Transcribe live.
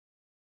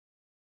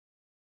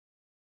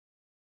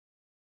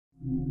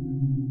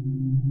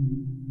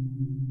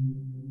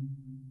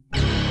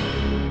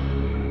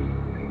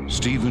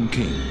Stephen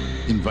King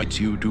invites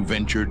you to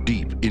venture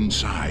deep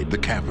inside the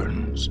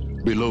caverns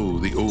below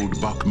the old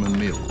Bachman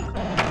Mill.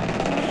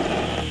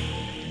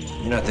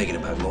 You're not thinking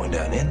about going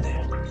down in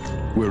there?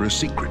 Where a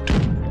secret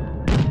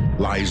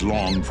lies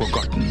long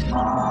forgotten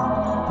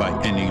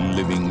by any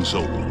living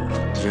soul.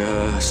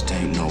 Just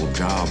ain't no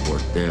job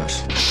worth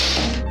this.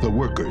 The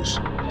workers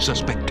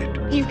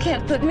suspected. You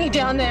can't put me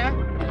down there.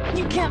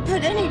 You can't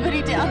put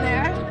anybody down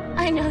there.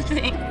 I know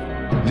things.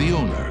 The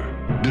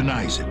owner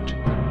denies it.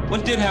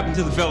 What did happen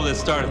to the fellow that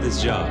started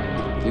this job?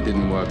 It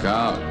didn't work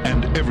out.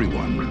 And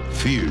everyone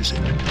fears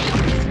it.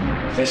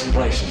 This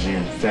place is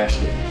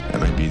infested. That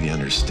might be the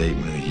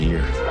understatement of the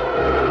year.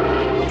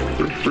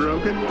 It's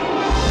broken.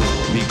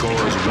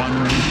 Because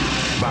one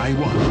by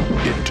one,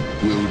 it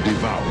will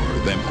devour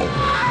them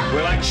all.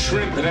 We're like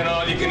shrimp in an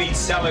all-you-can-eat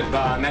salad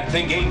bar, and that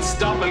thing ain't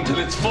stopping till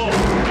it's full.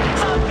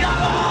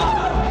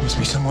 Must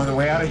be some other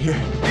way out of here.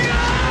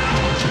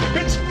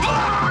 It's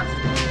blood!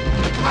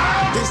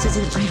 This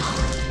isn't real.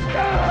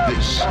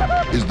 This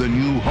is the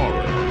new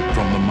horror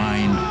from the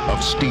mind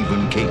of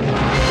Stephen King.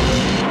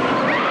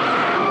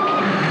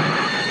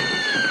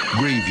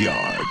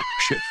 Graveyard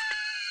Shift.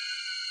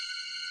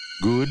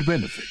 Good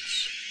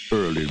benefits,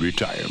 early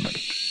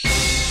retirement.